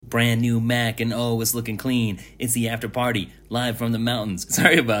brand new Mac, and oh, it's looking clean. It's the after party, live from the mountains.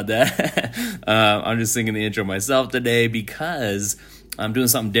 Sorry about that. I'm just singing the intro myself today because I'm doing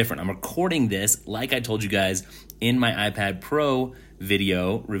something different. I'm recording this, like I told you guys, in my iPad Pro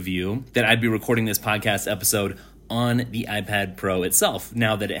video review, that I'd be recording this podcast episode on the iPad Pro itself,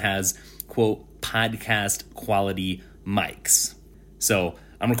 now that it has, quote, podcast quality mics. So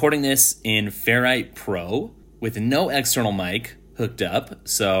I'm recording this in Ferrite Pro with no external mic hooked up.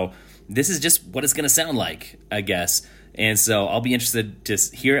 So this is just what it's going to sound like, I guess. And so I'll be interested to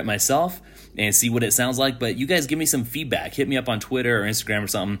hear it myself and see what it sounds like. But you guys give me some feedback. Hit me up on Twitter or Instagram or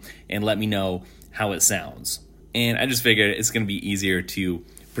something and let me know how it sounds. And I just figured it's going to be easier to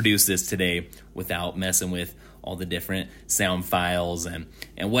produce this today without messing with all the different sound files and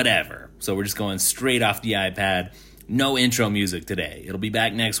whatever. So we're just going straight off the iPad. No intro music today. It'll be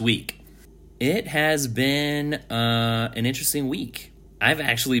back next week. It has been an interesting week. I've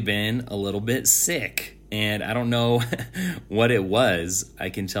actually been a little bit sick, and I don't know what it was.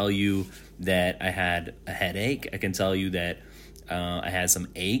 I can tell you that I had a headache. I can tell you that I had some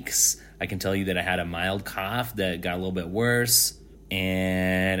aches. I can tell you that I had a mild cough that got a little bit worse.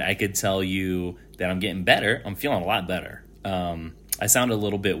 And I could tell you that I'm getting better. I'm feeling a lot better. I sound a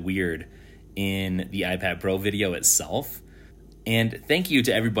little bit weird in the iPad Pro video itself. And thank you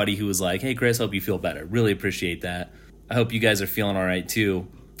to everybody who was like, hey, Chris, hope you feel better. Really appreciate that. I hope you guys are feeling all right, too.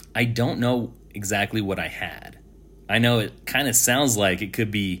 I don't know exactly what I had. I know it kind of sounds like it could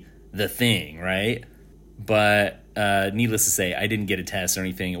be the thing, right? But needless to say, I didn't get a test or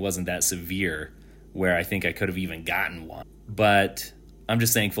anything. It wasn't that severe where I think I could have even gotten one. But I'm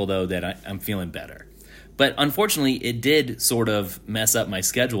just thankful, though, that I'm feeling better. But unfortunately, it did sort of mess up my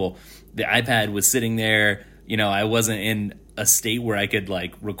schedule. The iPad was sitting there. You know, I wasn't in a state where I could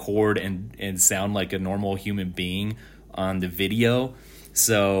like record and sound like a normal human being on the video.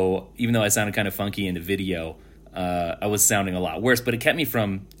 So even though I sounded kind of funky in the video, I was sounding a lot worse, but it kept me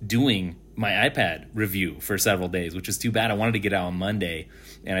from doing my iPad review for several days, which is too bad. I wanted to get out on Monday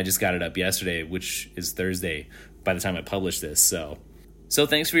and I just got it up yesterday, which is Thursday by the time I publish this. So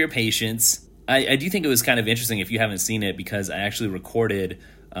thanks for your patience. I do think it was kind of interesting if you haven't seen it, because I actually recorded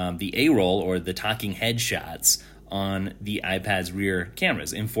the A-roll, or the talking head shots, on the iPad's rear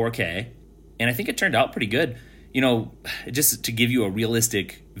cameras in 4K, and I think it turned out pretty good. You know, just to give you a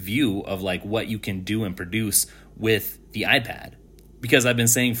realistic view of like what you can do and produce with the iPad, because I've been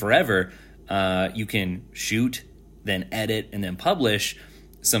saying forever, you can shoot, then edit, and then publish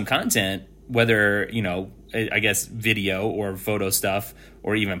some content, whether, you know, I guess video or photo stuff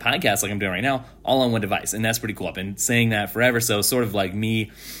or even podcasts like I'm doing right now, all on one device. And that's pretty cool. I've been saying that forever. So sort of like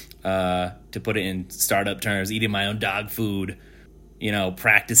me, to put it in startup terms, eating my own dog food, you know,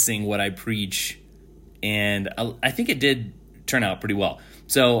 practicing what I preach. And I think it did turn out pretty well.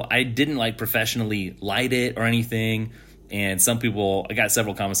 So I didn't like professionally light it or anything. And some people, I got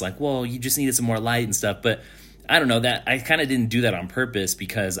several comments like, well, you just needed some more light and stuff. But I don't know, that I kind of didn't do that on purpose,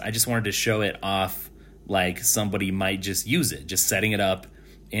 because I just wanted to show it off like somebody might just use it, just setting it up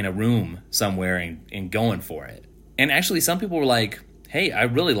in a room somewhere and going for it. And actually some people were like, hey, I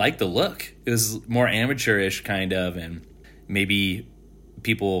really like the look. It was more amateurish kind of, and maybe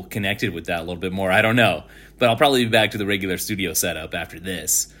people connected with that a little bit more. I don't know. But I'll probably be back to the regular studio setup after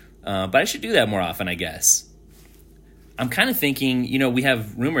this. But I should do that more often, I guess. I'm kind of thinking, you know, we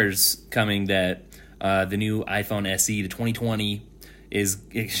have rumors coming that the new iPhone SE, the 2020,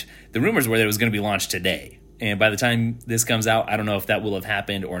 the rumors were that it was going to be launched today. And by the time this comes out, I don't know if that will have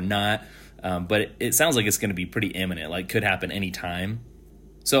happened or not. But it sounds like it's going to be pretty imminent, like could happen anytime.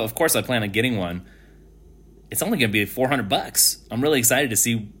 So, of course, I plan on getting one. It's only going to be $400. I'm really excited to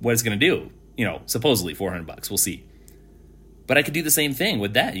see what it's going to do. You know, supposedly $400. We'll see. But I could do the same thing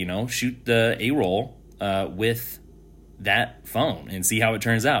with that, you know, shoot the A-roll with that phone and see how it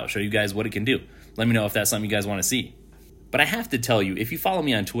turns out. Show you guys what it can do. Let me know if that's something you guys want to see. But I have to tell you, if you follow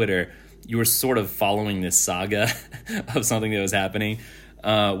me on Twitter, you were sort of following this saga of something that was happening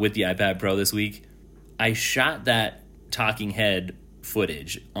with the iPad Pro this week. I shot that talking head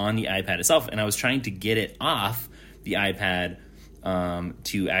footage on the iPad itself, and I was trying to get it off the iPad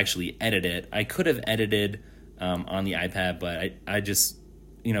to actually edit it. I could have edited on the iPad, but I just,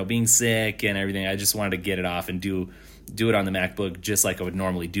 you know, being sick and everything, I just wanted to get it off and do it on the MacBook just like I would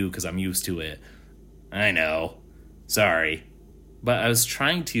normally do, because I'm used to it. I know. Sorry. But I was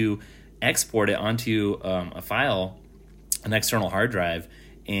trying to export it onto a file, an external hard drive,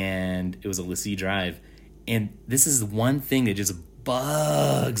 and it was a LaCie drive. And this is the one thing that just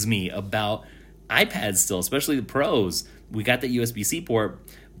bugs me about iPads still, especially the Pros. We got the USB-C port,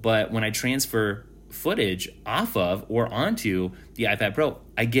 but when I transfer footage off of or onto the iPad Pro,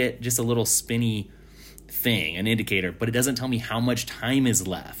 I get just a little spinny thing, an indicator, but it doesn't tell me how much time is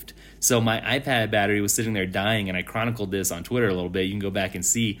left. So my iPad battery was sitting there dying, and I chronicled this on Twitter a little bit. You can go back and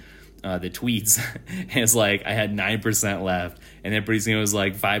see the tweets. And it's like I had 9% left, and then pretty soon it was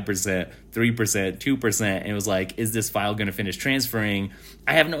like 5%, 3%, 2%, and it was like, is this file going to finish transferring?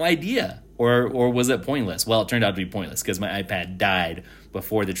 I have no idea. Or was it pointless? Well, it turned out to be pointless because my iPad died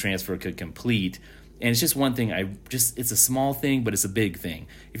before the transfer could complete. And it's just one thing. It's a small thing, but it's a big thing.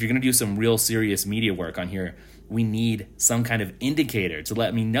 If you're going to do some real serious media work on here, we need some kind of indicator to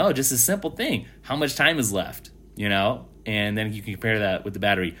let me know, just a simple thing, how much time is left, and then you can compare that with the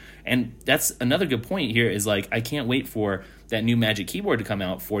battery. And that's another good point here is like, I can't wait for that new Magic Keyboard to come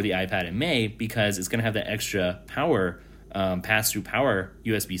out for the iPad in May, because it's going to have that extra power, pass-through power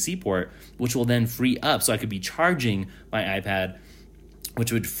USB-C port, which will then free up, so I could be charging my iPad,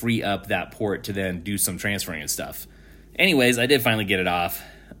 which would free up that port to then do some transferring and stuff. Anyways, I did finally get it off.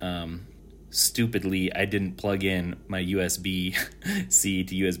 Stupidly, I didn't plug in my USB-C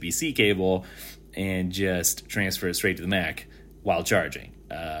to USB-C cable and just transfer it straight to the Mac while charging.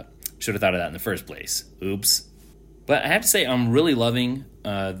 Should have thought of that in the first place. Oops. But I have to say, I'm really loving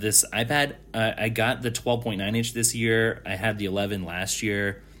this iPad. I got the 12.9 inch this year. I had the 11 last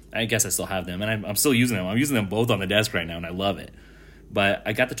year. I guess I still have them, and I'm still using them. I'm using them both on the desk right now, and I love it. But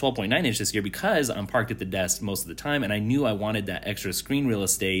I got the 12.9 inch this year because I'm parked at the desk most of the time, and I knew I wanted that extra screen real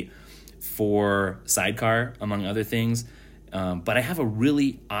estate for Sidecar, among other things. But I have a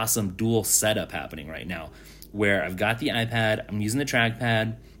really awesome dual setup happening right now, where I've got the iPad, I'm using the trackpad,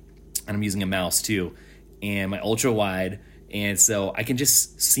 and I'm using a mouse too, and my ultra wide, and so I can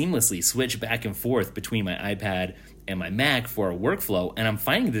just seamlessly switch back and forth between my iPad and my Mac for a workflow. And I'm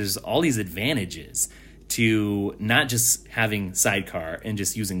finding there's all these advantages to not just having Sidecar and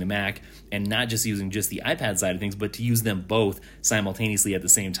just using the Mac, and not just using just the iPad side of things, but to use them both simultaneously at the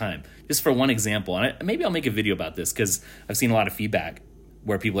same time. Just for one example, and maybe I'll make a video about this because I've seen a lot of feedback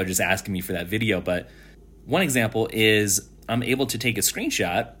where people are just asking me for that video, but one example is I'm able to take a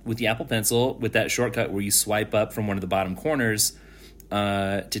screenshot with the Apple Pencil with that shortcut where you swipe up from one of the bottom corners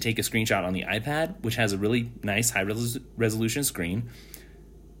to take a screenshot on the iPad, which has a really nice high-resolution screen.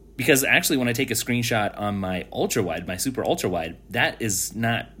 Because actually, when I take a screenshot on my ultra wide, my super ultra wide, that is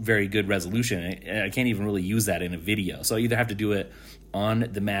not very good resolution. I can't even really use that in a video. So I either have to do it on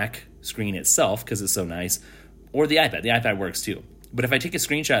the Mac screen itself because it's so nice, or the iPad. The iPad works too. But if I take a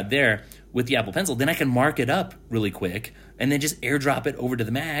screenshot there with the Apple Pencil, then I can mark it up really quick and then just airdrop it over to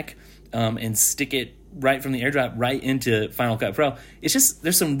the Mac and stick it right from the airdrop right into Final Cut Pro. It's just,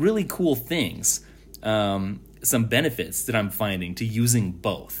 there's some really cool things, some benefits that I'm finding to using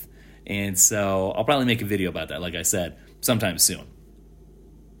both. And so I'll probably make a video about that, like I said, sometime soon.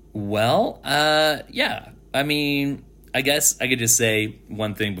 Well, yeah. I mean, I guess I could just say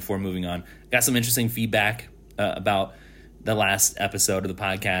one thing before moving on. Got some interesting feedback about the last episode of the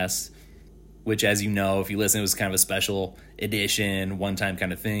podcast, which, as you know, if you listen, it was kind of a special edition, one-time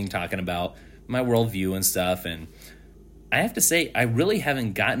kind of thing, talking about my worldview and stuff. And I have to say, I really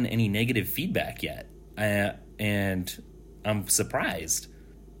haven't gotten any negative feedback yet. And I'm surprised.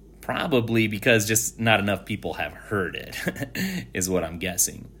 Probably because just not enough people have heard it, is what I'm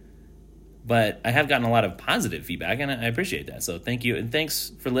guessing. But I have gotten a lot of positive feedback, and I appreciate that. So thank you, and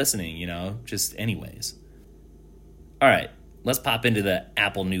thanks for listening, just anyways. All right, let's pop into the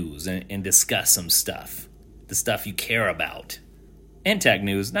Apple news and discuss some stuff. The stuff you care about. And tech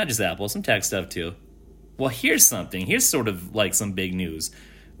news, not just Apple, some tech stuff too. Well, here's something. Here's sort of like some big news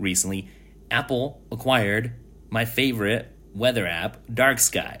recently. Apple acquired my favorite weather app, Dark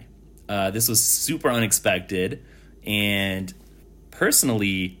Sky. This was super unexpected, and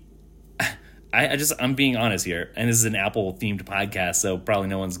personally, I'm being honest here, and this is an Apple-themed podcast, so probably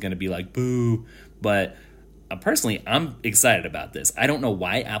no one's going to be like, boo, but personally, I'm excited about this. I don't know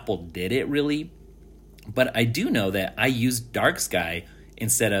why Apple did it, really, but I do know that I used Dark Sky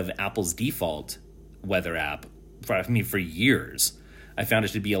instead of Apple's default weather app for years. I found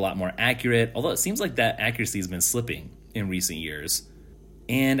it to be a lot more accurate, although it seems like that accuracy has been slipping in recent years.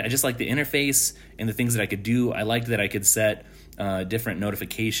 And I just like the interface and the things that I could do. I liked that I could set different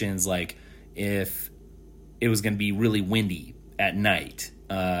notifications, like if it was going to be really windy at night,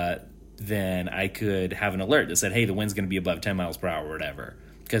 then I could have an alert that said, hey, the wind's going to be above 10 miles per hour or whatever.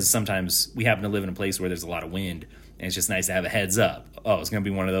 Because sometimes we happen to live in a place where there's a lot of wind, and it's just nice to have a heads up. Oh, it's going to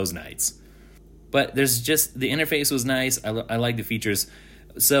be one of those nights. But there's just, the interface was nice. I like the features.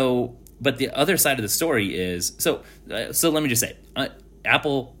 So, but the other side of the story is, so let me just say,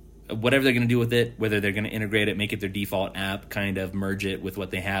 Apple whatever they're going to do with it, whether they're going to integrate it, make it their default app, kind of merge it with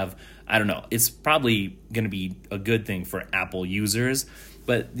what they have, I don't know. It's probably going to be a good thing for Apple users.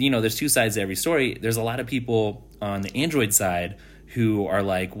 But, there's two sides to every story. There's a lot of people on the Android side who are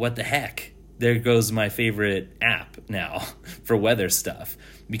like, what the heck? There goes my favorite app now for weather stuff,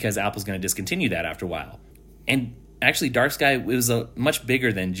 because Apple's going to discontinue that after a while. And actually, Dark Sky was much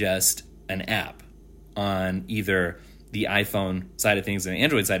bigger than just an app on either the iPhone side of things and the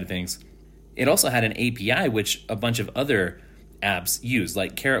Android side of things. It also had an API, which a bunch of other apps use,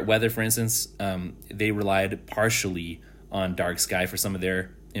 like Carrot Weather, for instance. They relied partially on Dark Sky for some of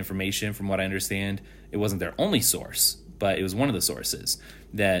their information, from what I understand. It wasn't their only source, but it was one of the sources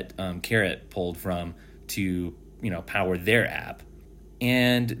that Carrot pulled from to, power their app.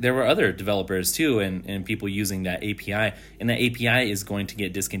 And there were other developers too, and people using that API. And that API is going to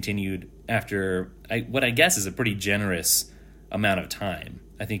get discontinued after what I guess is a pretty generous amount of time.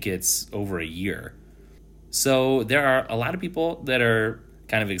 I think it's over a year. So there are a lot of people that are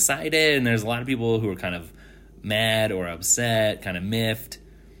kind of excited, and there's a lot of people who are kind of mad or upset, kind of miffed.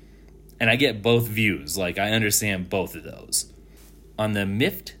 And I get both views. Like, I understand both of those. On the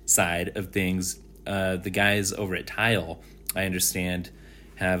miffed side of things, the guys over at Tile, I understand,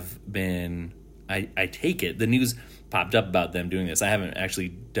 have been, I take it, the news popped up about them doing this. I haven't actually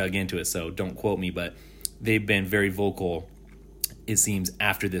dug into it, so don't quote me, but they've been very vocal, it seems,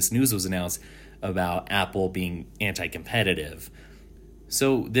 after this news was announced about Apple being anti-competitive.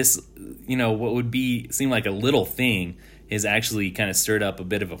 So this, what would seem like a little thing is actually kind of stirred up a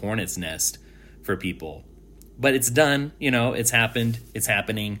bit of a hornet's nest for people. But it's done, it's happened, it's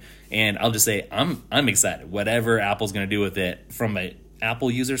happening, and I'll just say I'm excited. Whatever Apple's going to do with it from an Apple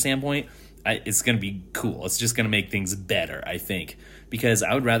user standpoint, it's going to be cool. It's just going to make things better, I think, because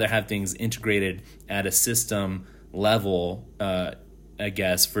I would rather have things integrated at a system level, I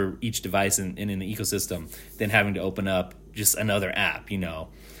guess, for each device and in the ecosystem than having to open up just another app,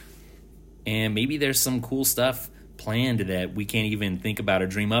 And maybe there's some cool stuff planned that we can't even think about or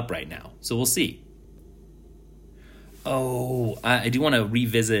dream up right now. So we'll see. Oh, I do want to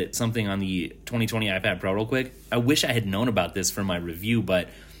revisit something on the 2020 iPad Pro real quick. I wish I had known about this for my review, but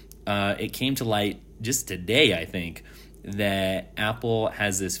it came to light just today, I think, that Apple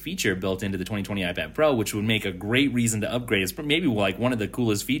has this feature built into the 2020 iPad Pro, which would make a great reason to upgrade. It's maybe like one of the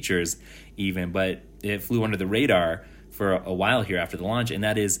coolest features even, but it flew under the radar for a while here after the launch, and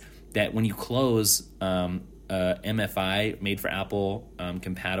that is that when you close MFI, made for Apple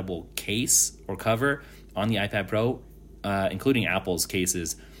compatible case or cover on the iPad Pro, including Apple's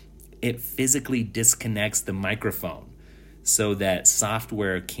cases, it physically disconnects the microphone so that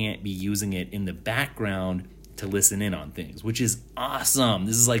software can't be using it in the background to listen in on things, which is awesome.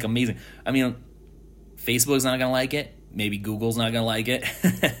 This is like amazing. I mean, Facebook's not going to like it. Maybe Google's not going to like it.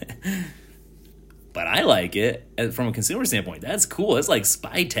 But I like it from a consumer standpoint. That's cool. It's like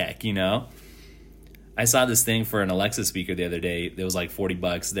spy tech, I saw this thing for an Alexa speaker the other day that was like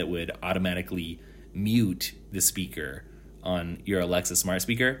 $40 that would automatically mute the speaker on your Alexa smart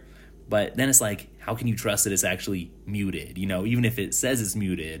speaker. But then it's like, how can you trust that it's actually muted? Even if it says it's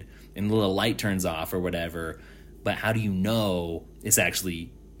muted and the little light turns off or whatever, but how do you know it's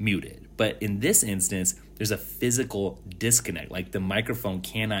actually muted? But in this instance, there's a physical disconnect. Like, the microphone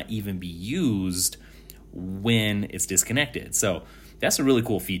cannot even be used when it's disconnected. So that's a really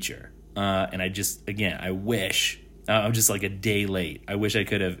cool feature. And I wish, I'm just like a day late. I wish I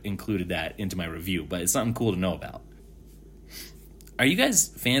could have included that into my review, but it's something cool to know about. Are you guys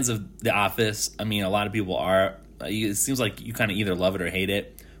fans of The Office? I mean, a lot of people are. It seems like you kind of either love it or hate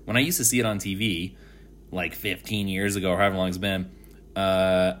it. When I used to see it on TV, like 15 years ago, or however long it's been,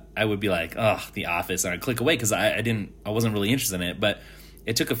 I would be like, oh, The Office, and I'd click away because I wasn't really interested in it. But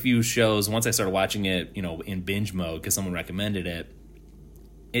it took a few shows. Once I started watching it, in binge mode because someone recommended it,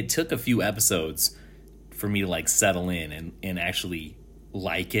 it took a few episodes for me to like settle in and actually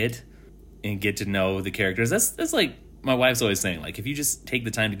like it and get to know the characters. That's like my wife's always saying, like, if you just take the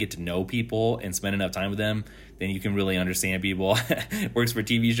time to get to know people and spend enough time with them, then you can really understand people. Works for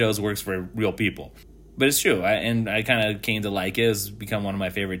TV shows, works for real people. But it's true, I kind of came to like it. It's become one of my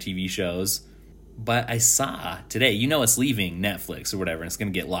favorite TV shows. But I saw today, it's leaving Netflix or whatever, and it's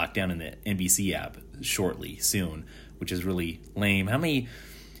going to get locked down in the NBC app shortly, soon, which is really lame. How many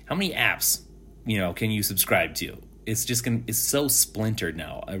apps, can you subscribe to? It's so splintered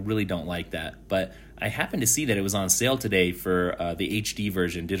now. I really don't like that. But I happened to see that it was on sale today for the HD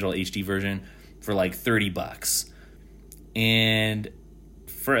version, digital HD version, for like $30. And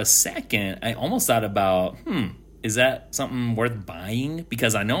for a second, I almost thought about, is that something worth buying?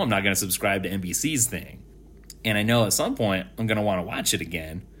 Because I know I'm not going to subscribe to NBC's thing. And I know at some point I'm going to want to watch it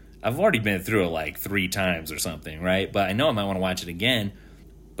again. I've already been through it like 3 times or something, right? But I know I might want to watch it again.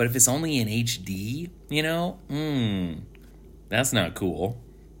 But if it's only in HD, that's not cool.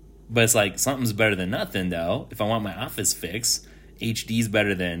 But it's like something's better than nothing, though. If I want my office fixed, HD's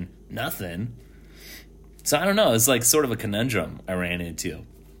better than nothing. So I don't know. It's like sort of a conundrum I ran into.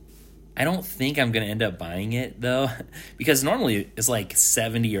 I don't think I'm going to end up buying it, though, because normally it's like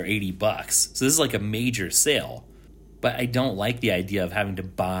 70 or 80 bucks. So this is like a major sale. But I don't like the idea of having to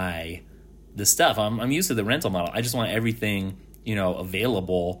buy the stuff. I'm used to the rental model. I just want everything,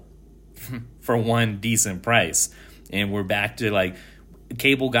 available for one decent price. And we're back to like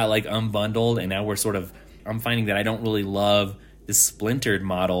cable got like unbundled, and now I'm finding that I don't really love this splintered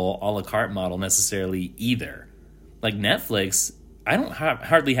model, a la carte model necessarily either. Like Netflix, I don't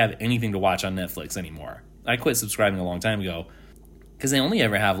hardly have anything to watch on Netflix anymore. I quit subscribing a long time ago because they only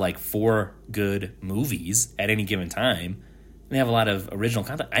ever have like 4 good movies at any given time. They have a lot of original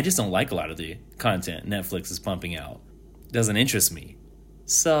content. I just don't like a lot of the content Netflix is pumping out. It doesn't interest me.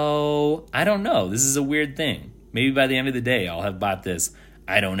 So, I don't know. This is a weird thing. Maybe by the end of the day, I'll have bought this.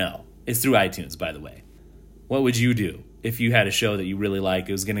 I don't know. It's through iTunes, by the way. What would you do if you had a show that you really liked?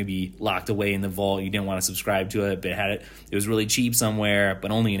 It was going to be locked away in the vault. You didn't want to subscribe to it, but it was really cheap somewhere,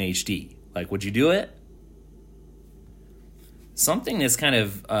 but only in HD. Like, would you do it? Something that's kind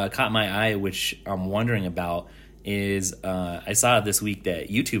of caught my eye, which I'm wondering about, is I saw this week that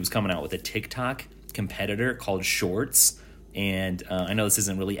YouTube's coming out with a TikTok competitor called Shorts. And I know this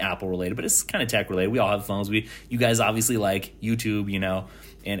isn't really Apple related, but it's kind of tech related. We all have phones. You guys obviously like YouTube,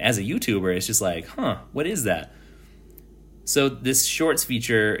 And as a YouTuber, it's just like, what is that? So this Shorts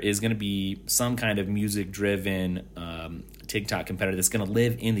feature is going to be some kind of music-driven TikTok competitor that's going to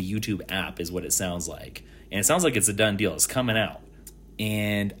live in the YouTube app, is what it sounds like. And it sounds like it's a done deal. It's coming out.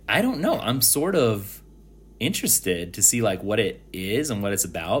 And I don't know. I'm sort of interested to see like what it is and what it's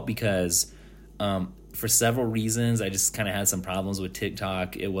about, because for several reasons, I just kind of had some problems with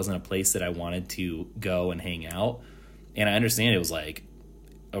TikTok. It wasn't a place that I wanted to go and hang out. And I understand it was like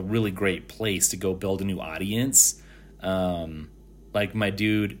a really great place to go build a new audience. Like my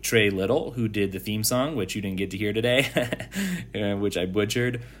dude Trey Little, who did the theme song, which you didn't get to hear today, which I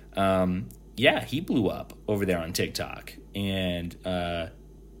butchered. He blew up over there on TikTok. And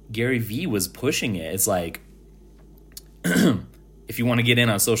Gary Vee was pushing it. It's like, if you want to get in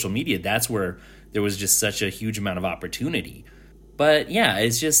on social media, that's where there was just such a huge amount of opportunity. But yeah,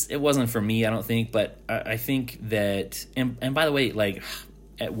 it wasn't for me, I don't think. But I think that, and by the way, like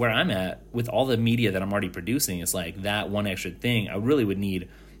at where I'm at with all the media that I'm already producing, it's like that one extra thing. I really would need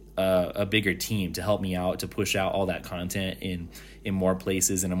a bigger team to help me out, to push out all that content in more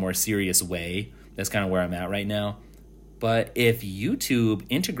places in a more serious way. That's kind of where I'm at right now. But if YouTube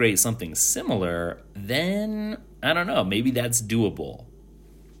integrates something similar, then I don't know, maybe that's doable.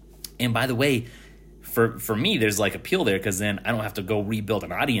 And by the way, for me, there's like appeal there, because then I don't have to go rebuild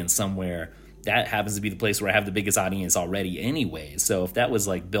an audience somewhere. That happens to be the place where I have the biggest audience already anyway. So if that was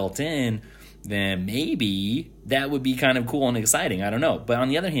like built in, then maybe that would be kind of cool and exciting. I don't know. But on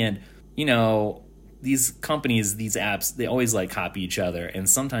the other hand, these companies, these apps, they always like copy each other. And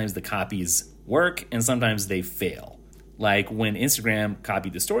sometimes the copies work and sometimes they fail. Like when Instagram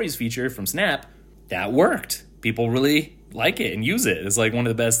copied the stories feature from Snap, that worked. People really like it and use it. It's like one of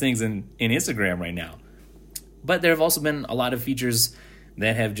the best things in Instagram right now. But there have also been a lot of features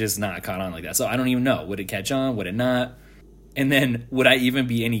that have just not caught on like that. So I don't even know. Would it catch on? Would it not? And then would I even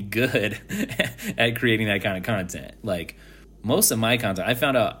be any good at creating that kind of content? Like most of my content, I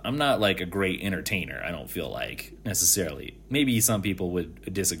found out I'm not like a great entertainer. I don't feel like necessarily. Maybe some people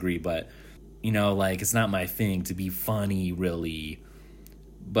would disagree, but like it's not my thing to be funny really,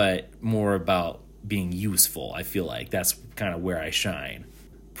 but more about being useful. I feel like that's kind of where I shine.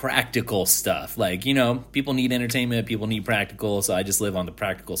 Practical stuff, like people need entertainment, people need practical, so I just live on the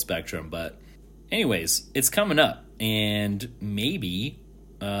practical spectrum. But anyways, it's coming up, and maybe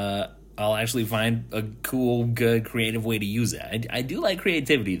I'll actually find a cool, good, creative way to use it. I do like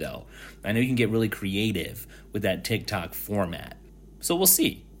creativity, though. I know you can get really creative with that TikTok format, so we'll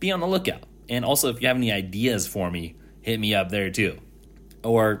see. Be on the lookout. And also, if you have any ideas for me, hit me up there too.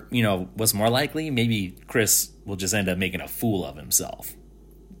 Or, what's more likely, maybe Chris will just end up making a fool of himself.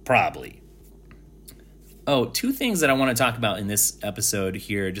 Probably. Oh, 2 things that I want to talk about in this episode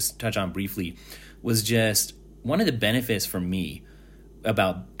here, just touch on briefly, was just one of the benefits for me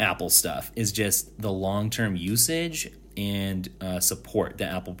about Apple stuff is just the long-term usage and support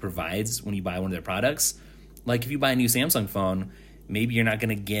that Apple provides when you buy one of their products. Like if you buy a new Samsung phone, maybe you're not going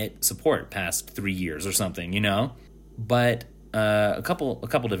to get support past 3 years or something, But a couple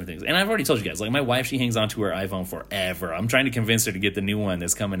different things. And I've already told you guys, like my wife, she hangs on to her iPhone forever. I'm trying to convince her to get the new one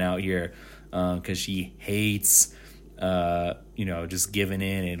that's coming out here because she hates, just giving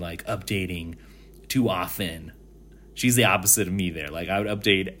in and like updating too often. She's the opposite of me there. Like I would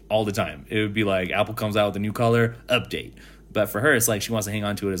update all the time. It would be like Apple comes out with a new color, update. But for her, it's like she wants to hang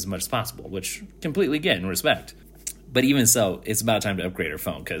on to it as much as possible, which completely get and respect. But even so, it's about time to upgrade her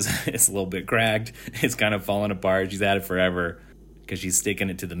phone because it's a little bit cracked. It's kind of falling apart. She's had it forever because she's sticking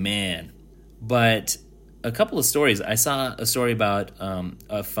it to the man. But a couple of stories. I saw a story about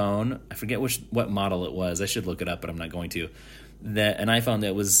a phone. I forget what model it was. I should look it up, but I'm not going to. An iPhone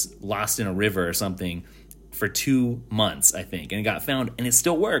that was lost in a river or something for 2 months, I think. And it got found, and it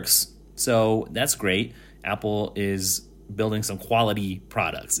still works. So that's great. Apple is building some quality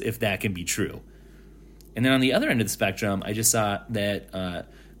products, if that can be true. And then on the other end of the spectrum, I just saw that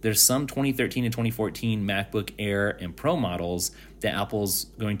there's some 2013 and 2014 MacBook Air and Pro models that Apple's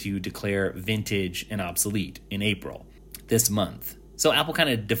going to declare vintage and obsolete in April this month. So Apple kind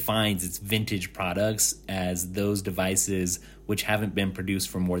of defines its vintage products as those devices which haven't been produced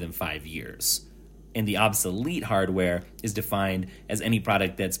for more than 5 years. And the obsolete hardware is defined as any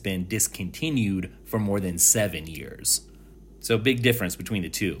product that's been discontinued for more than 7 years. So big difference between the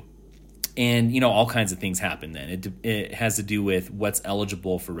two. And, all kinds of things happen then. It has to do with what's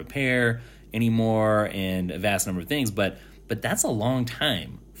eligible for repair anymore and a vast number of things. But that's a long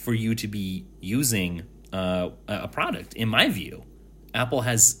time for you to be using a product, in my view. Apple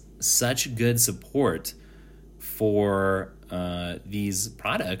has such good support for these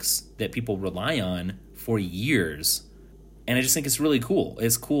products that people rely on for years. And I just think it's really cool.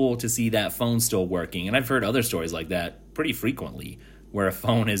 It's cool to see that phone still working. And I've heard other stories like that pretty frequently, where a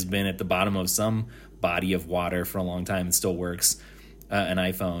phone has been at the bottom of some body of water for a long time and still works, an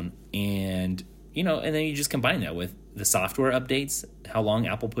iPhone. And, and then you just combine that with the software updates, how long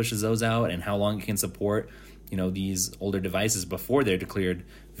Apple pushes those out and how long it can support, these older devices before they're declared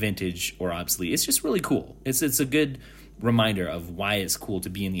vintage or obsolete. It's just really cool. It's a good reminder of why it's cool to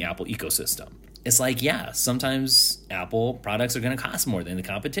be in the Apple ecosystem. It's like, yeah, sometimes Apple products are going to cost more than the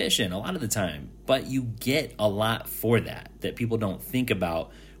competition a lot of the time, but you get a lot for that people don't think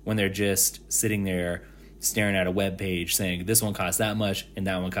about when they're just sitting there staring at a web page saying this one costs that much and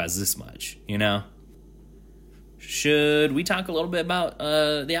that one costs this much, Should we talk a little bit about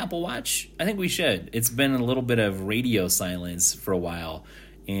the Apple Watch? I think we should. It's been a little bit of radio silence for a while,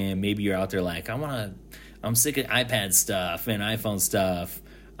 and maybe you're out there like, I'm sick of iPad stuff and iPhone stuff.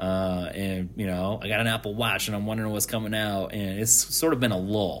 I got an Apple Watch and I'm wondering what's coming out, and it's sort of been a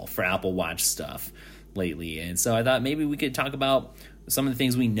lull for Apple Watch stuff lately. And so I thought maybe we could talk about some of the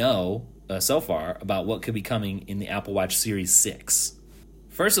things we know so far about what could be coming in the Apple Watch Series 6.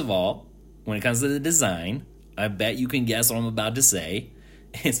 First of all, when it comes to the design, I bet you can guess what I'm about to say.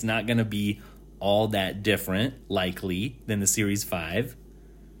 It's not going to be all that different, likely, than the Series 5.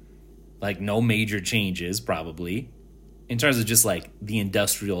 Like, no major changes, probably, in terms of just like the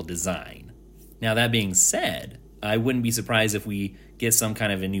industrial design. Now, that being said, I wouldn't be surprised if we get some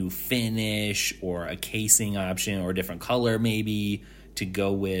kind of a new finish or a casing option or a different color maybe to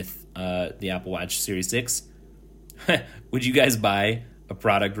go with the Apple Watch Series 6. Would you guys buy a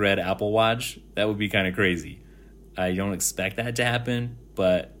product red Apple Watch? That would be kind of crazy. I don't expect that to happen,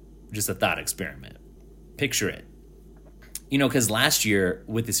 but just a thought experiment. Picture it. Because last year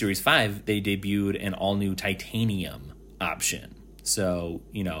with the Series 5, they debuted an all-new titanium option. So,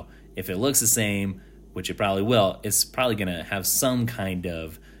 if it looks the same, which it probably will, it's probably going to have some kind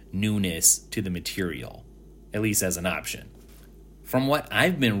of newness to the material, at least as an option. From what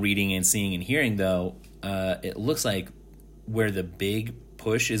I've been reading and seeing and hearing, though, it looks like where the big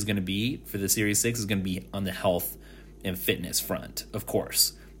push is going to be for the Series 6 is going to be on the health and fitness front, of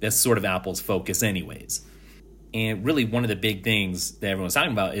course. That's sort of Apple's focus anyways. And really one of the big things that everyone's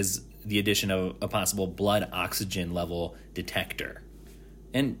talking about is the addition of a possible blood oxygen level detector.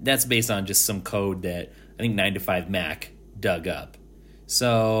 And that's based on just some code that I think 9to5Mac dug up.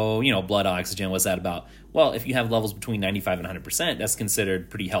 So, blood oxygen, what's that about? Well, if you have levels between 95 and 100%, that's considered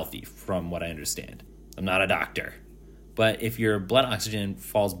pretty healthy from what I understand. I'm not a doctor. But if your blood oxygen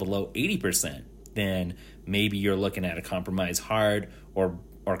falls below 80%, then maybe you're looking at a compromised heart or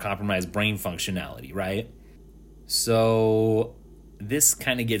compromised brain functionality, right? So this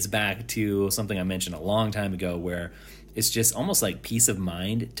kind of gets back to something I mentioned a long time ago where it's just almost like peace of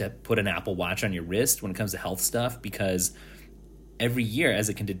mind to put an Apple Watch on your wrist when it comes to health stuff, because every year as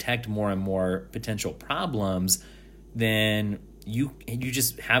it can detect more and more potential problems, then you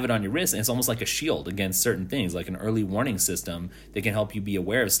just have it on your wrist, and it's almost like a shield against certain things, like an early warning system that can help you be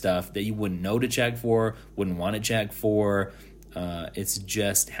aware of stuff that you wouldn't know to check for, wouldn't want to check for, It's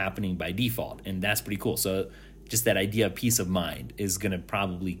just happening by default, and that's pretty cool. So just that idea of peace of mind is going to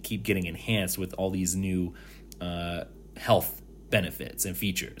probably keep getting enhanced with all these new health benefits and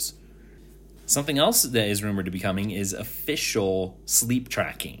features. Something else that is rumored to be coming is official sleep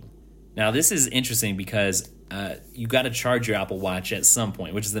tracking. Now, this is interesting because you got to charge your Apple Watch at some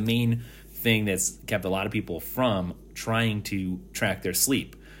point, which is the main thing that's kept a lot of people from trying to track their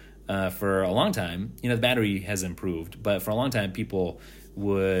sleep. For a long time, the battery has improved, but for a long time, people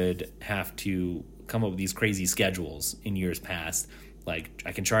would have to come up with these crazy schedules in years past. Like,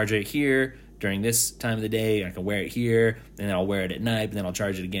 I can charge it here during this time of the day, I can wear it here, and then I'll wear it at night, but then I'll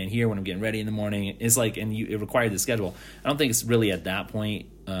charge it again here when I'm getting ready in the morning. It's like, it required the schedule. I don't think it's really at that point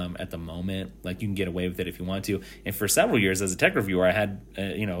at the moment. Like, you can get away with it if you want to. And for several years as a tech reviewer, I had,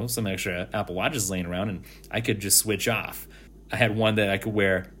 some extra Apple Watches laying around, and I could just switch off. I had one that I could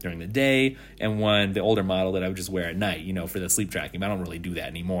wear during the day and one, the older model, that I would just wear at night, for the sleep tracking. I don't really do that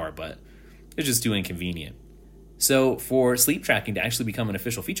anymore, but it's just too inconvenient. So for sleep tracking to actually become an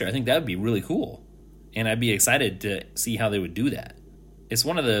official feature, I think that would be really cool. And I'd be excited to see how they would do that. It's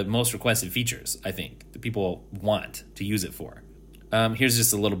one of the most requested features, I think, that people want to use it for. Here's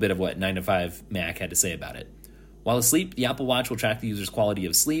just a little bit of what 9to5Mac had to say about it. While asleep, the Apple Watch will track the user's quality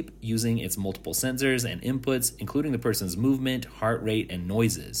of sleep using its multiple sensors and inputs, including the person's movement, heart rate, and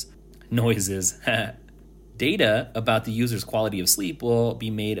noises. Data about the user's quality of sleep will be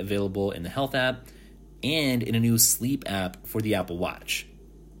made available in the Health app and in a new sleep app for the Apple Watch.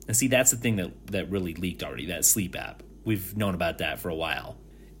 And see, that's the thing that really leaked already, that sleep app. We've known about that for a while.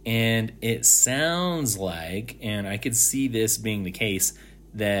 And it sounds like, and I could see this being the case,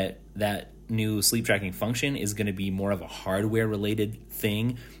 that new sleep tracking function is going to be more of a hardware-related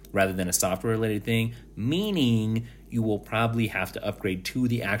thing rather than a software-related thing, meaning you will probably have to upgrade to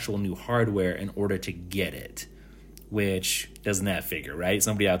the actual new hardware in order to get it, which doesn't that figure, right?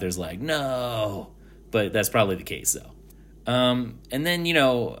 Somebody out there's like, no, but that's probably the case, though. And then,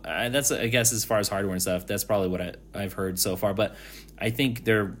 that's, I guess, as far as hardware and stuff, that's probably what I've heard so far. But I think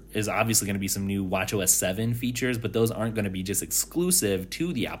there is obviously going to be some new watchOS 7 features, but those aren't going to be just exclusive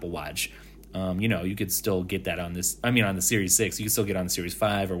to the Apple Watch. You could still get that on the Series 6. You could still get it on the Series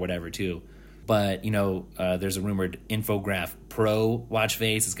 5 or whatever, too. But, there's a rumored Infograph Pro watch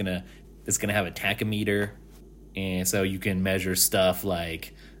face. It's gonna have a tachometer, and so you can measure stuff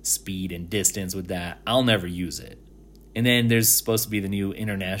like speed and distance with that. I'll never use it. And then there's supposed to be the new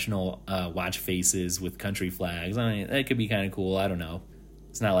international watch faces with country flags. I mean, that could be kind of cool. I don't know.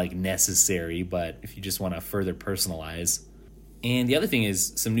 It's not like necessary, but if you just want to further personalize. And the other thing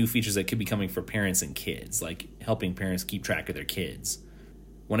is some new features that could be coming for parents and kids, like helping parents keep track of their kids.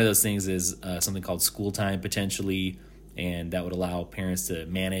 One of those things is something called School Time, potentially, and that would allow parents to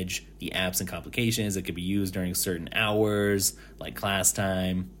manage the apps and complications that could be used during certain hours, like class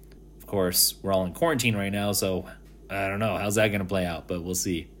time. Of course, we're all in quarantine right now, so I don't know. How's that going to play out? But we'll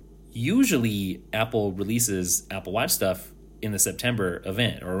see. Usually, Apple releases Apple Watch stuff in the September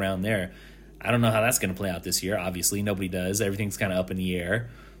event or around there. I don't know how that's going to play out this year. Obviously, nobody does. Everything's kind of up in the air.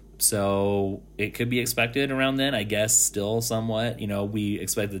 So it could be expected around then, I guess, still somewhat. We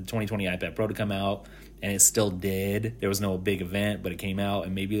expected the 2020 iPad Pro to come out, and it still did. There was no big event, but it came out,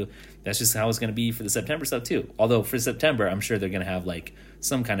 and maybe that's just how it's going to be for the September stuff, too. Although for September, I'm sure they're going to have, like,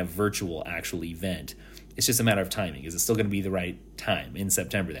 some kind of virtual actual event. It's just a matter of timing. Is it still going to be the right time in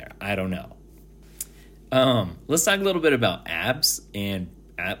September there? I don't know. Let's talk a little bit about apps and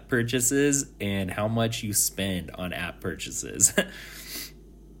app purchases and how much you spend on app purchases.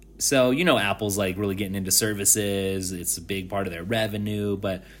 So, Apple's like really getting into services. It's a big part of their revenue.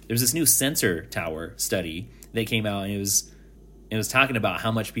 But there's this new Sensor Tower study that came out, and it was talking about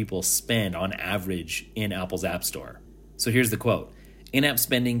how much people spend on average in Apple's App Store. So here's the quote. In-app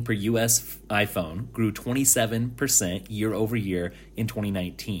spending per U.S. iPhone grew 27% year over year in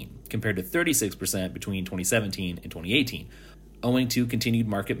 2019, compared to 36% between 2017 and 2018, owing to continued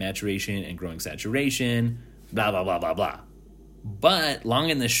market maturation and growing saturation, blah, blah, blah, blah, blah. But long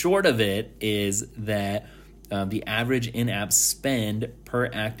and the short of it is that the average in-app spend per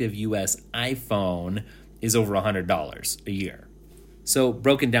active U.S. iPhone is over $100 a year. So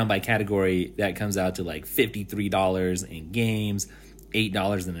broken down by category, that comes out to like $53 in games,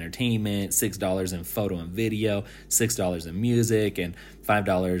 $8 in entertainment, $6 in photo and video, $6 in music, and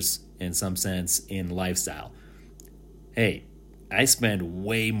 $5 in some sense in lifestyle. Hey, I spend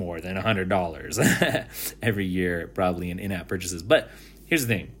way more than $100 every year probably in in-app purchases. But here's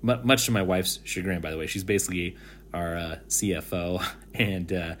the thing, much to my wife's chagrin, by the way. She's basically our CFO,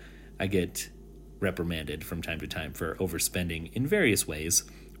 and I get reprimanded from time to time for overspending in various ways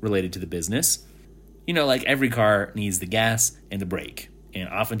related to the business. Like every car needs the gas and the brake. And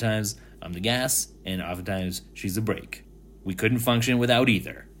oftentimes I'm the gas, and oftentimes she's the brake. We couldn't function without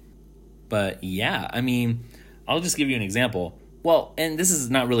either. But yeah, I'll just give you an example. Well, and this is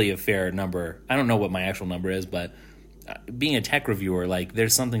not really a fair number. I don't know what my actual number is, but being a tech reviewer, like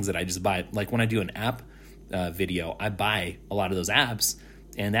there's some things that I just buy. Like when I do an app video, I buy a lot of those apps,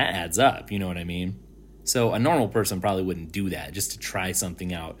 and that adds up. You know what I mean? So a normal person probably wouldn't do that just to try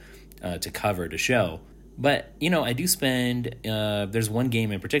something out to show. But, I do spend, there's one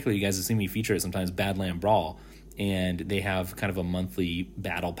game in particular, you guys have seen me feature it sometimes, Badland Brawl, and they have kind of a monthly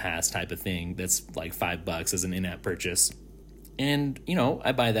battle pass type of thing that's like $5 as an in-app purchase. And,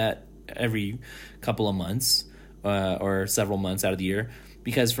 I buy that every couple of months or several months out of the year,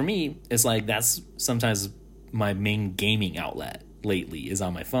 because for me, it's like that's sometimes my main gaming outlet lately is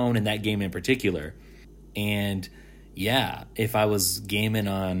on my phone, and that game in particular. And yeah, if I was gaming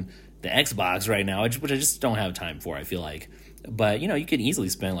on the Xbox right now, which I just don't have time for, I feel like. But, you could easily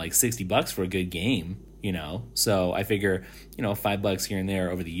spend like $60 for a good game, So I figure, $5 here and there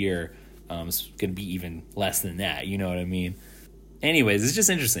over the year is going to be even less than that, you know what I mean? Anyways, it's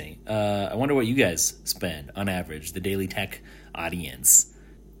just interesting. I wonder what you guys spend on average, the daily tech audience.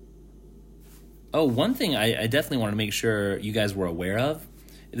 Oh, one thing I definitely want to make sure you guys were aware of,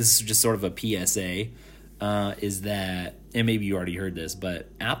 this is just sort of a PSA, is that, and maybe you already heard this, but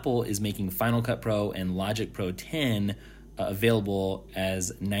Apple is making Final Cut Pro and Logic Pro 10 available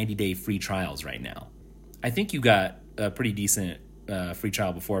as 90-day free trials right now. I think you got a pretty decent free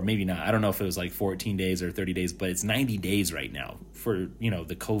trial before, maybe not. I don't know if it was like 14 days or 30 days, but it's 90 days right now for,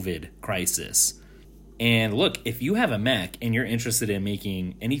 the COVID crisis. And look, if you have a Mac and you're interested in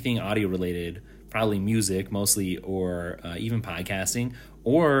making anything audio related, probably music mostly, or even podcasting,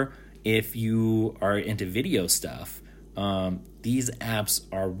 or if you are into video stuff, these apps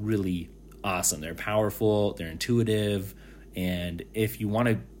are really awesome. They're powerful, they're intuitive, and if you want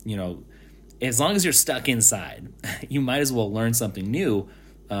to, as long as you're stuck inside, you might as well learn something new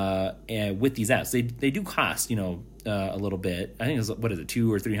and with these apps. They do cost, a little bit. I think it's, what is it, $200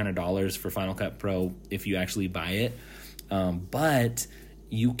 or $300 for Final Cut Pro if you actually buy it. But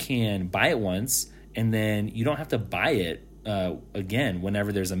you can buy it once, and then you don't have to buy it again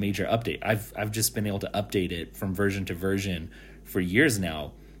whenever there's a major update. I've just been able to update it from version to version for years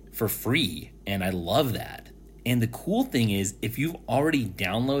now for free, and I love that. And the cool thing is, if you've already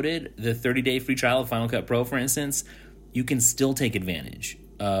downloaded the 30-day free trial of Final Cut Pro, for instance, you can still take advantage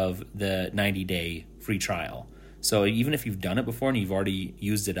of the 90-day free trial. So even if you've done it before and you've already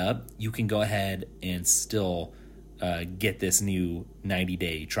used it up, you can go ahead and still get this new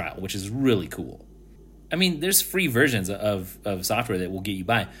 90-day trial, which is really cool. There's free versions of software that will get you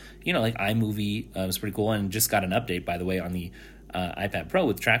by. Like iMovie is pretty cool, and just got an update, by the way, on the iPad Pro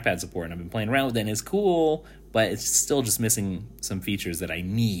with trackpad support, and I've been playing around with it, and it's cool, but it's still just missing some features that I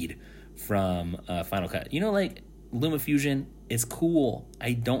need from Final Cut. Like LumaFusion is cool.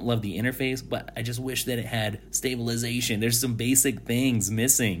 I don't love the interface, but I just wish that it had stabilization. There's some basic things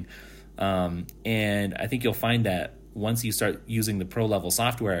missing, and I think you'll find that once you start using the pro level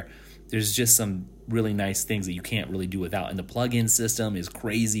software, there's just some really nice things that you can't really do without. And the plugin system is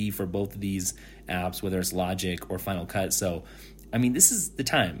crazy for both of these apps, whether it's Logic or Final Cut. So, this is the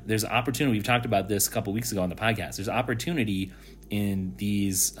time. There's opportunity. We've talked about this a couple weeks ago on the podcast. There's opportunity in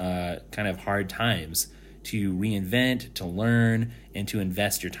these kind of hard times to reinvent, to learn, and to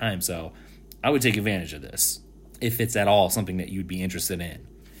invest your time. So I would take advantage of this if it's at all something that you'd be interested in.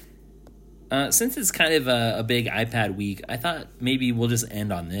 Since it's kind of a big iPad week, I thought maybe we'll just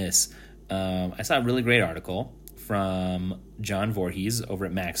end on this. I saw a really great article from John Voorhees over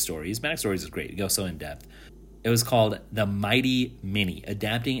at Mac Stories. Mac Stories is great. It goes so in-depth. It was called The Mighty Mini,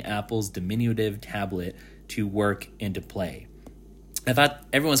 Adapting Apple's Diminutive Tablet to Work and to Play. I thought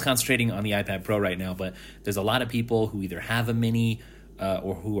everyone's concentrating on the iPad Pro right now, but there's a lot of people who either have a Mini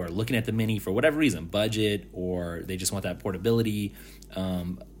or who are looking at the Mini for whatever reason, budget, or they just want that portability.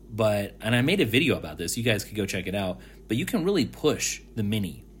 And I made a video about this. You guys could go check it out. But you can really push the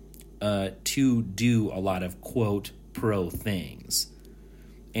Mini to do a lot of, quote, pro things.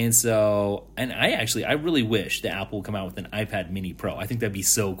 And so, I really wish that Apple would come out with an iPad Mini Pro. I think that'd be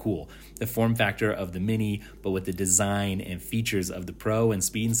so cool. The form factor of the Mini, but with the design and features of the Pro and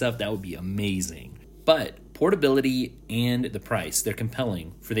speed and stuff, that would be amazing. But portability and the price, they're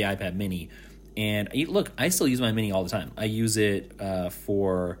compelling for the iPad Mini. And look, I still use my Mini all the time. I use it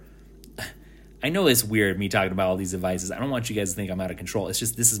for... I know it's weird me talking about all these devices. I don't want you guys to think I'm out of control. It's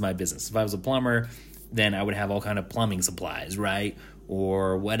just, this is my business. If I was a plumber, then I would have all kind of plumbing supplies, right?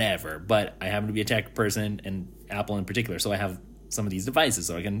 Or whatever. But I happen to be a tech person, and Apple in particular, so I have some of these devices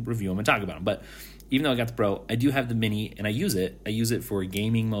so I can review them and talk about them. But, even though I got the Pro, I do have the Mini, and I use it. I use it for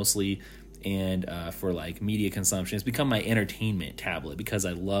gaming mostly, and for like media consumption. It's become my entertainment tablet because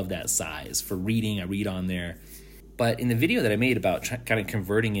I love that size. For reading, I read on there. But in the video that I made about kind of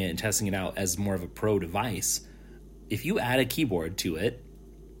converting it and testing it out as more of a Pro device, if you add a keyboard to it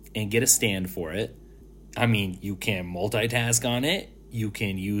and get a stand for it, I mean, you can multitask on it. You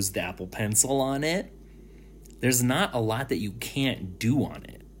can use the Apple Pencil on it. There's not a lot that you can't do on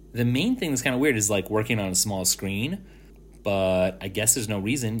it. The main thing that's kind of weird is like working on a small screen, but I guess there's no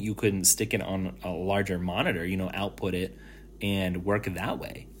reason you couldn't stick it on a larger monitor, output it and work that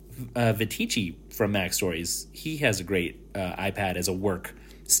way. Vitici from Mac Stories, he has a great iPad as a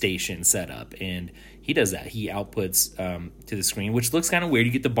workstation setup, and he does that. He outputs to the screen, which looks kind of weird.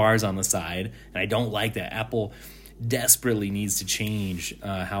 You get the bars on the side, and I don't like that. Apple desperately needs to change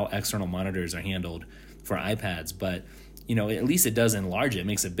how external monitors are handled for iPads, but at least it does enlarge it,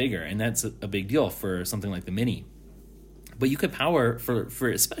 makes it bigger, and that's a big deal for something like the Mini. But you could power for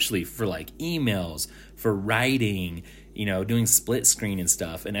especially for like emails, for writing, doing split screen and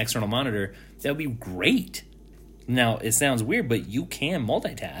stuff, an external monitor, that would be great. Now, it sounds weird, but you can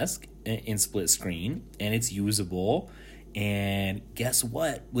multitask in split screen, and it's usable. And guess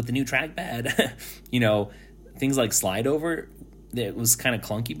what? With the new trackpad, things like slide over, that was kind of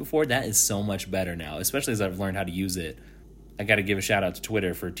clunky before, that is so much better now, especially as I've learned how to use it. I got to give a shout out to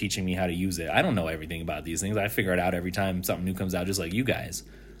Twitter for teaching me how to use it. I don't know everything about these things. I figure it out every time something new comes out, just like you guys.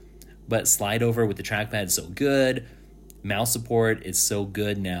 But slide over with the trackpad is so good. Mouse support is so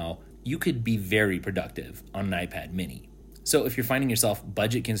good now. You could be very productive on an iPad mini. So if you're finding yourself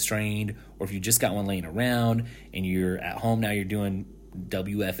budget constrained, or if you just got one laying around and you're at home now, you're doing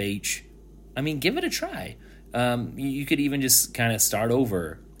WFH, give it a try. You could even just kind of start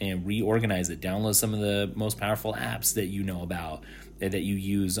over and reorganize it. Download some of the most powerful apps that you know about, that you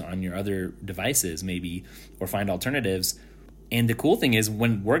use on your other devices maybe, or find alternatives. And the cool thing is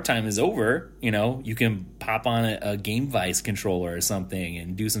when work time is over, you can pop on a Game Vice controller or something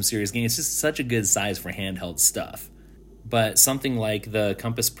and do some serious games. It's just such a good size for handheld stuff. But something like the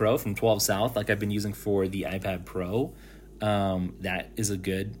Compass Pro from 12 South, like I've been using for the iPad Pro, that is a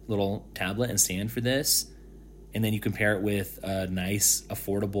good little tablet and stand for this. And then you compare it with a nice,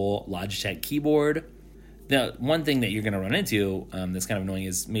 affordable Logitech keyboard. The one thing that you're going to run into that's kind of annoying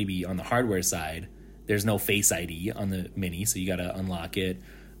is maybe on the hardware side, there's no Face ID on the Mini, so you got to unlock it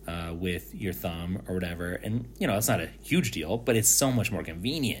with your thumb or whatever. And, it's not a huge deal, but it's so much more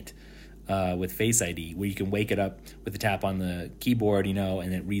convenient with Face ID, where you can wake it up with the tap on the keyboard,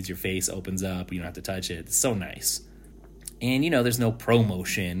 and it reads your face, opens up, you don't have to touch it. It's so nice. And, there's no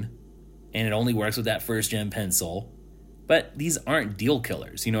ProMotion, and it only works with that first-gen pencil. But these aren't deal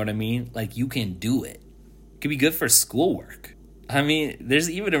killers, you know what I mean? Like, you can do it. It could be good for schoolwork. There's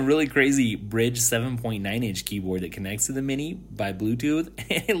even a really crazy Bridge 7.9-inch keyboard that connects to the Mini by Bluetooth,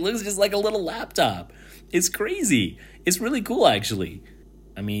 and it looks just like a little laptop. It's crazy. It's really cool, actually.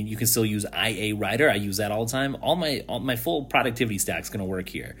 You can still use IA Writer. I use that all the time. All my full productivity stack's going to work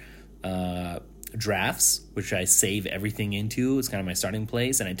here. Drafts, which I save everything into. It's kind of my starting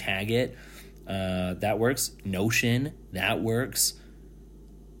place, and I tag it. That works. Notion, that works.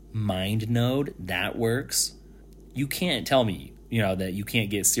 MindNode, that works. You can't tell me, that you can't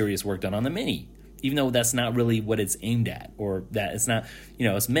get serious work done on the Mini, even though that's not really what it's aimed at, or that it's not,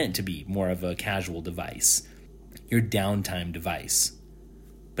 it's meant to be more of a casual device, your downtime device.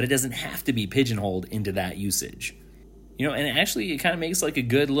 But it doesn't have to be pigeonholed into that usage. And actually it kind of makes like a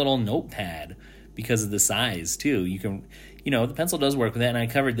good little notepad because of the size too. You can, the pencil does work with that, and I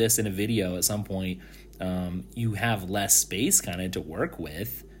covered this in a video at some point. You have less space kind of to work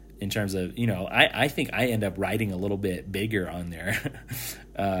with in terms of, I think I end up writing a little bit bigger on there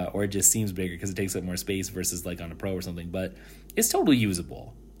or it just seems bigger because it takes up more space versus like on a Pro or something, but it's totally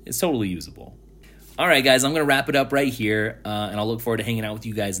usable. All right, guys, I'm going to wrap it up right here, and I'll look forward to hanging out with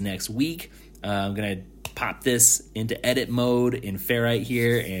you guys next week. I'm going to pop this into edit mode in Ferrite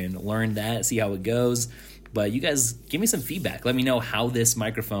here and learn that, see how it goes. But you guys give me some feedback. Let me know how this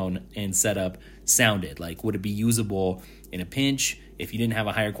microphone and setup sounded. Like, would it be usable in a pinch? If you didn't have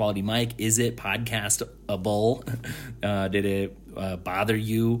a higher quality mic, is it podcastable? Did it bother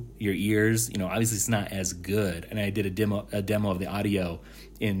your ears? Obviously it's not as good. And I did a demo of the audio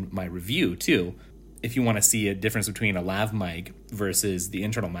in my review too. If you want to see a difference between a lav mic versus the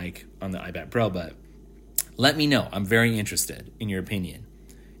internal mic on the iPad Pro, but let me know. I'm very interested in your opinion.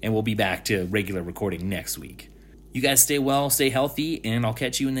 And we'll be back to regular recording next week. You guys stay well, stay healthy, and I'll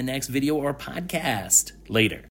catch you in the next video or podcast. Later.